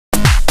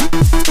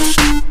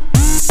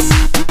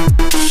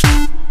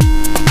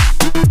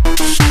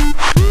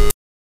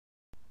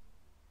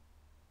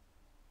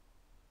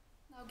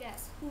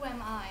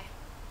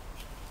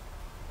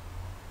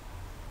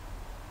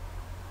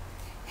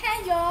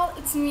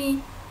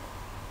me.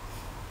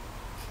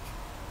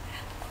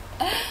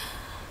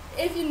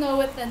 If you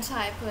know it, then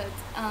type it.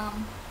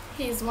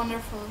 He is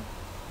wonderful.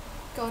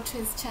 Go to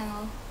his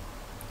channel.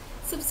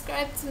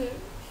 Subscribe to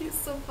him. He's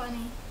so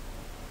funny.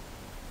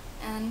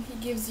 And he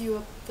gives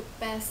you the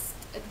best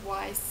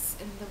advice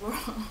in the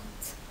world.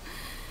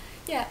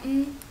 Yeah,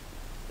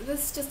 this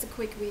is just a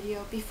quick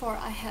video before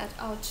I head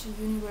out to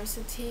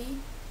university.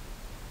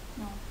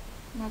 No,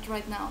 not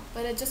right now,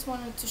 but I just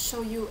wanted to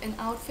show you an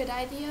outfit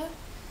idea.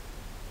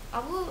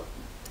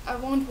 I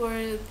won't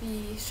wear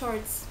the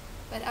shorts,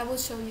 but I will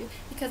show you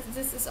because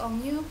this is all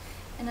new,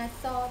 and I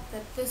thought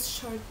that this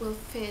shirt will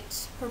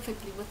fit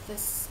perfectly with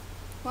this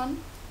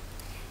one.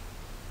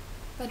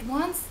 But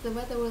once the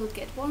weather will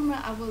get warmer,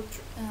 I will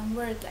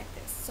wear it like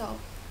this. So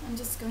I'm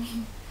just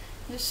going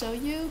to show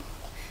you.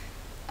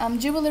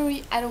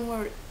 Jewelry, I don't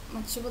wear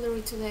much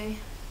jewelry today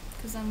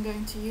because I'm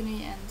going to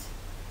uni and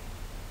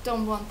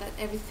don't want that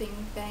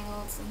everything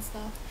bangles and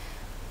stuff.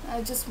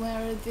 I just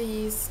wear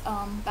these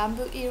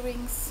bamboo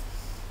earrings.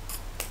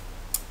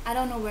 I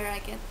don't know where I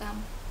get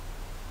them.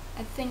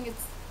 I think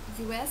it's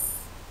US.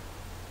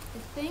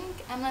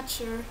 I'm not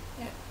sure.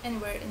 Yeah,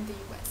 anywhere in the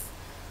US.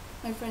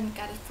 My friend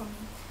got it from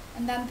me.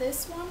 And then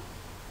this one.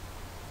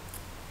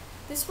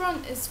 This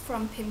one is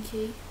from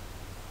Pinky,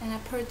 and I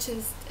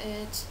purchased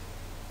it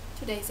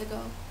 2 days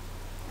ago.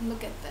 And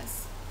look at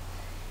this.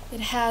 It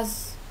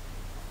has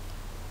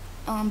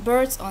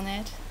birds on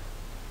it,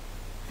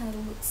 and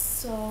it looks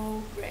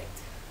so great.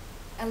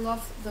 I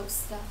love those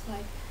stuff,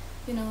 like,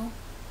 you know,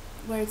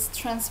 where it's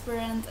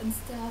transparent and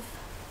stuff.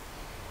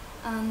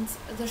 And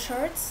the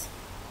shirts,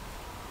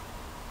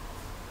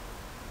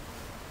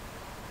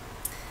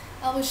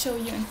 I will show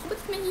you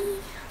with me.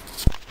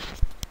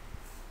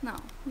 Now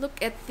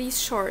look at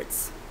these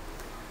shorts.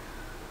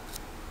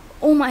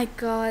 Oh my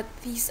god,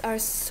 these are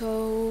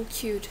so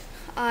cute.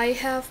 I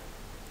have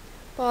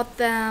bought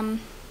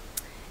them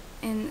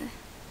in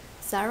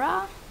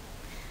Zara.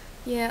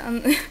 Yeah,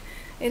 and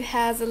it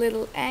has a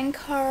little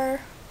anchor,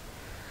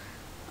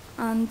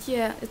 and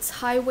yeah,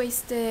 it's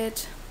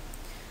high-waisted,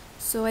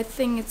 so I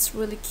think it's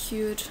really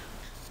cute.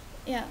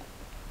 Yeah,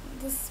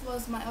 this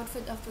was my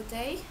outfit of the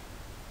day,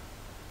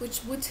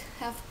 which would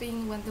have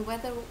been when the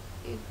weather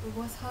it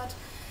was hot.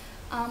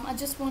 I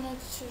just wanted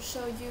to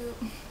show you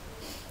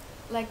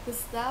like the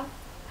stuff,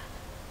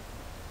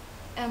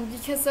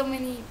 because so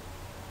many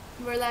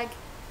were like,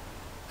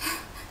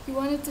 you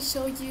wanted to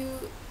show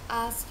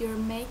us your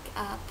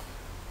makeup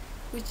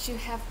which you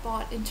have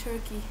bought in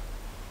Turkey,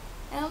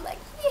 and I'm like,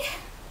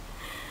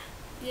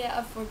 yeah,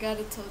 I forgot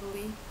it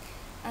totally.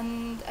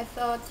 And I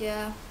thought,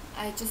 yeah,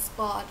 I just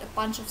bought a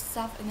bunch of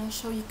stuff and I'll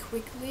show you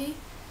quickly.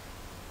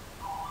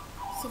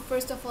 So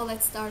first of all,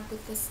 let's start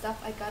with the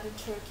stuff I got in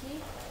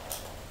Turkey.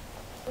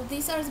 So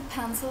these are the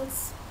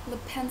pencils,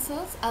 lip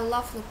pencils. I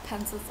love lip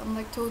pencils. I'm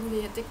like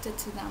totally addicted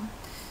to them.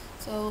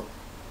 So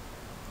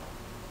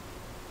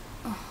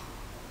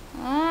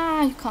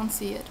you can't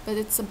see it, but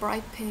it's a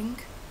bright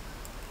pink.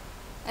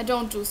 I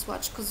don't do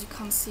swatch because you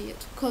can't see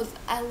it, because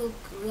I look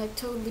like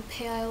totally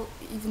pale,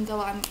 even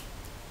though I'm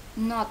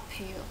not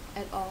pale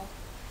at all.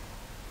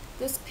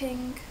 This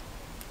pink,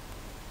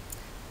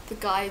 the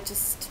guy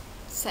just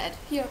said,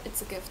 here,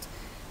 it's a gift.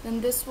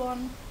 Then this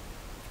one,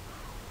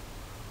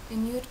 a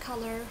nude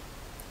color,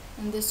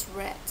 and this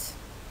red,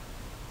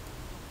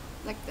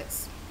 like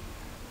this.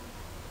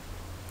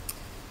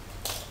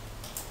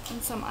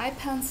 And some eye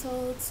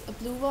pencils, a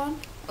blue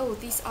one. Oh,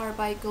 these are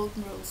by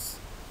Golden Rose.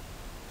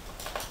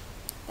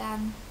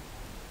 Then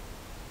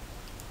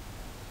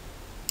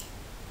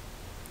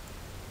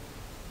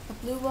a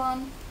blue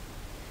one,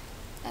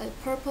 a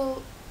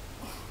purple,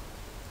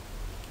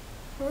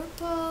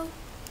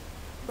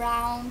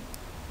 brown,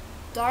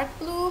 dark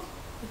blue,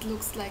 it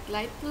looks like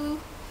light blue,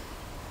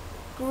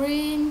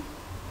 green,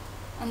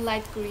 and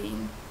light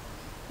green.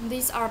 And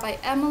these are by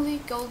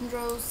Emily, Golden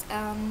Rose,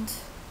 and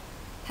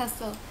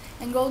Pastel.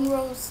 And Golden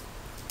Rose,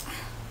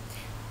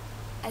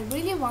 I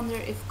really wonder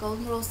if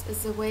Golden Rose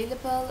is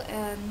available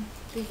in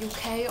the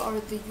UK or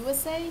the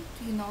USA.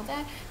 Do you know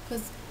that?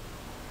 Because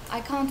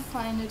I can't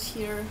find it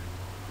here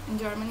in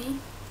Germany.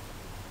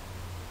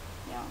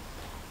 Yeah.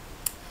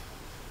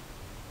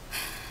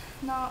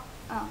 Now,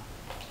 I'm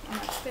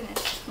not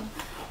finished.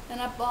 Then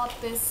I bought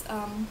this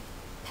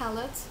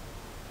palette,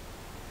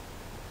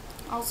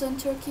 also in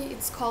Turkey.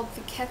 It's called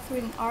the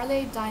Catherine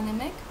Arley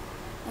Dynamic,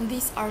 and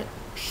these are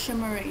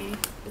shimmery.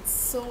 It's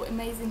so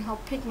amazing how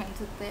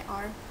pigmented they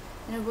are,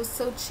 and it was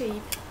so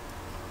cheap.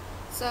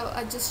 So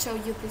I just show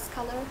you this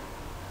color,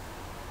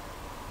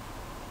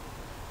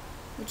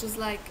 which is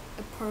like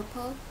a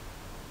purple.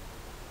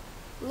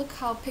 Look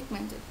how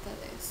pigmented that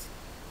is.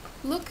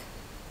 Look,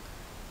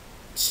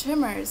 it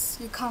shimmers.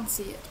 You can't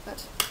see it,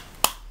 but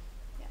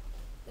yeah.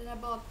 Then I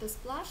bought this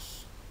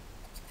blush.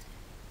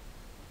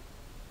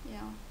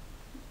 Yeah,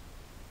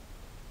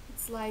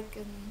 it's like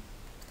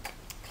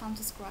can't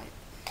describe.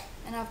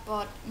 And I've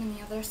bought many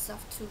other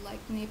stuff too, like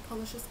nail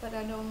polishes, but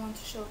I don't want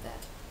to show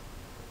that.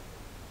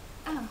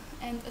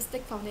 And a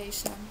stick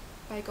foundation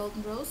by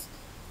Golden Rose.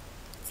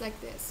 It's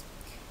like this.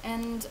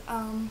 And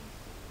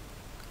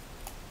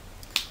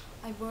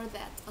I wear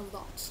that a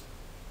lot,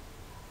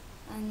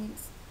 and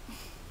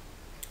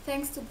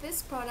thanks to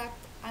this product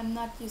I'm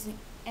not using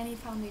any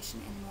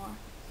foundation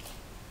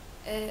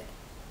anymore.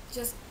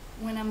 Just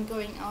when I'm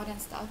going out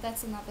and stuff,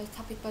 that's another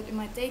topic, but in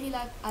my daily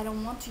life I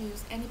don't want to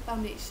use any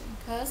foundation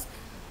because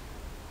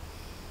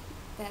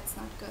that's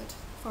not good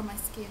for my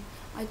skin.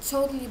 I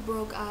totally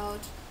broke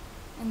out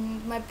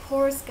and my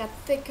pores got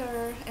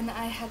thicker and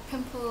I had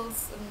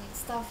pimples and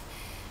stuff,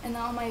 and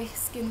now my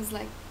skin is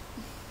like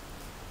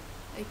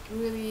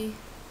really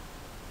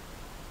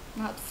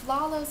not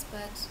flawless,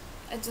 but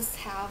I just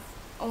have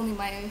only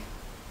my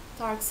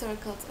dark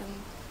circles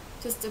and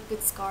just a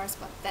bit scars,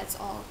 but that's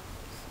all.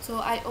 So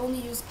I only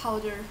use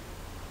powder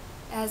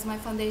as my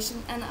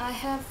foundation, and I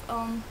have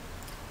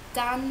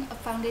done a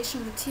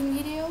foundation routine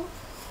video.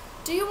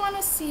 Do you want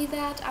to see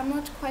that? I'm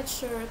not quite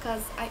sure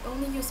because I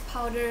only use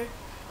powder.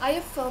 I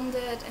have filmed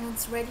it and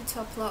it's ready to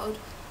upload.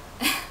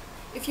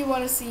 If you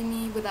want to see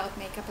me without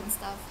makeup and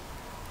stuff,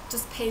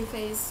 just pale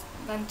face,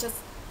 then just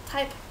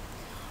type.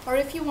 Or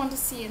if you want to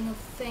see another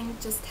thing,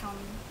 just tell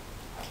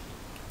me.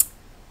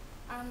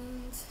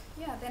 And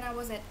yeah, then I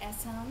was at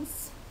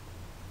Essence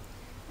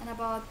and I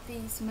bought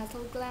these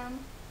Metal Glam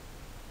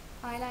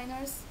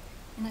eyeliners,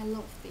 and I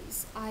love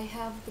these. I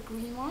have the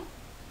green one,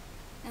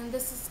 and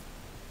this is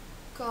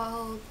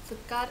called the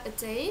Got a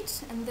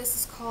Date, and this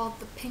is called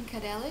the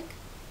Pinkadelic.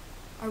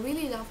 I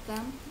really love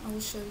them. I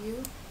will show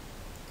you.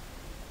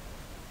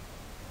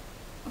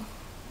 Oh,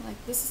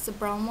 like this is the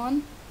brown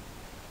one.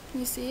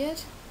 Can you see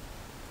it?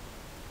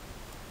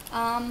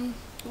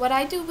 What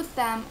I do with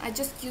them, I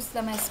just use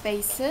them as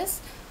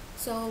bases.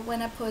 So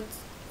when I put,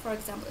 for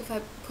example, if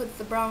I put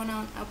the brown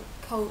on,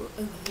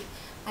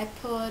 I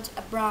put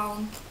a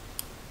brown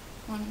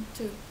one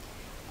too.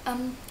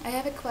 I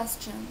have a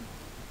question.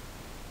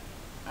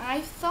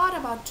 I thought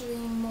about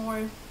doing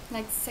more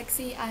like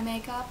sexy eye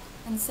makeup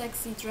and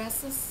sexy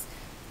dresses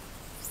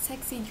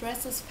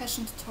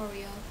fashion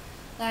tutorial,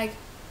 like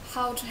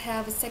how to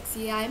have a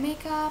sexy eye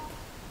makeup,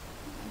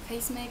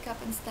 face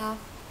makeup and stuff,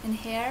 and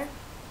hair,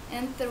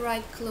 and the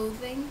right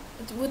clothing.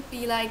 It would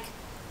be like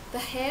the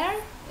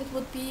hair, it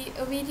would be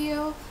a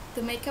video,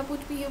 the makeup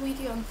would be a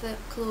video, and the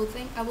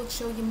clothing, I will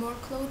show you more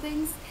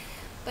clothings,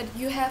 but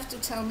you have to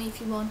tell me if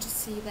you want to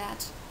see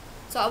that.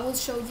 So I will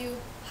show you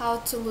how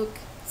to look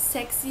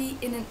sexy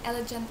in an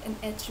elegant and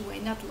edgy way,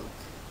 not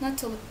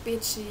to look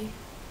bitchy,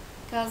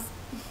 because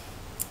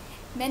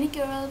many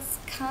girls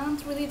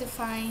can't really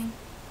define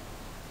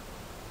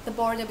the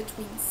border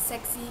between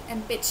sexy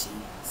and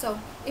bitchy. So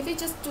if you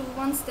just do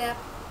one step,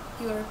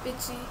 you're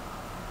bitchy,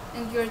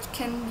 and you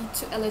can be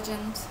too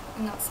elegant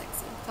and not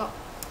sexy. So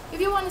if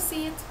you want to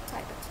see it,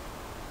 type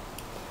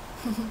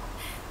it.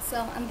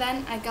 So, and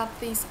then I got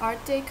these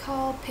Art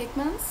Deco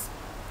pigments,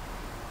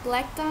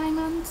 Black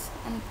Diamond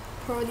and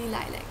Pearly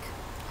Lilac.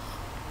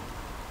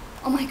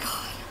 Oh my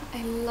god,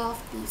 I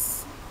love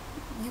these.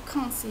 You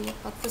can't see it,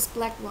 but this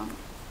black one,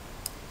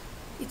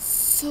 it's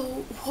so,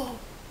 whoa,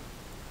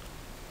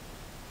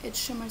 it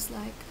shimmers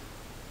like,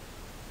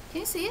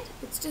 can you see it?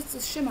 It's just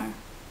a shimmer.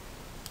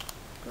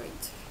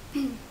 Great.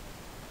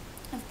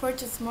 I've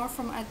purchased more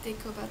from Art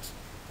Deco, but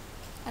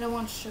I don't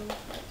want to show it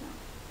right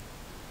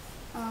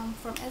now.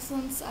 From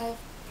Essence, I've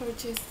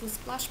purchased this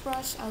blush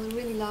brush. I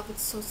really love it.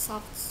 So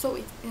soft, so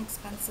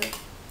inexpensive.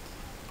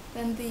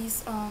 Then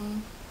these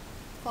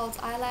false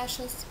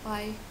eyelashes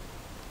by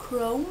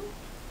Chrome,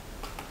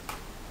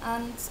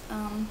 and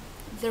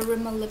the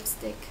Rimmel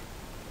lipstick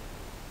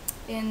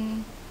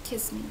in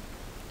Kiss Me.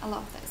 I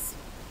love this.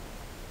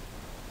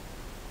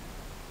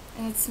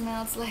 And it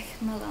smells like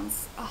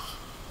melons. Oh,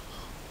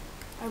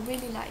 I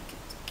really like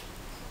it.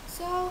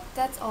 So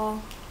that's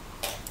all.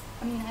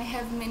 I mean, I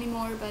have many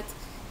more, but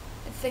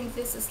I think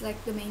this is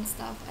like the main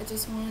stuff. I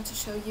just wanted to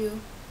show you.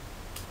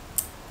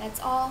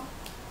 That's all.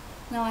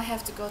 Now I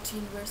have to go to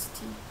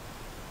university.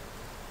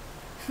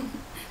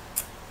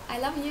 I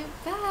love you.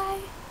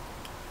 Bye.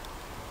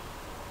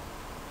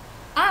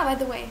 Ah, by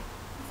the way,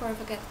 before I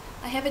forget,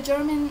 I have a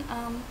German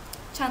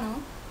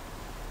channel.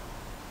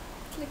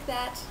 Click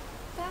that.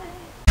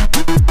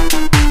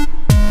 Bye.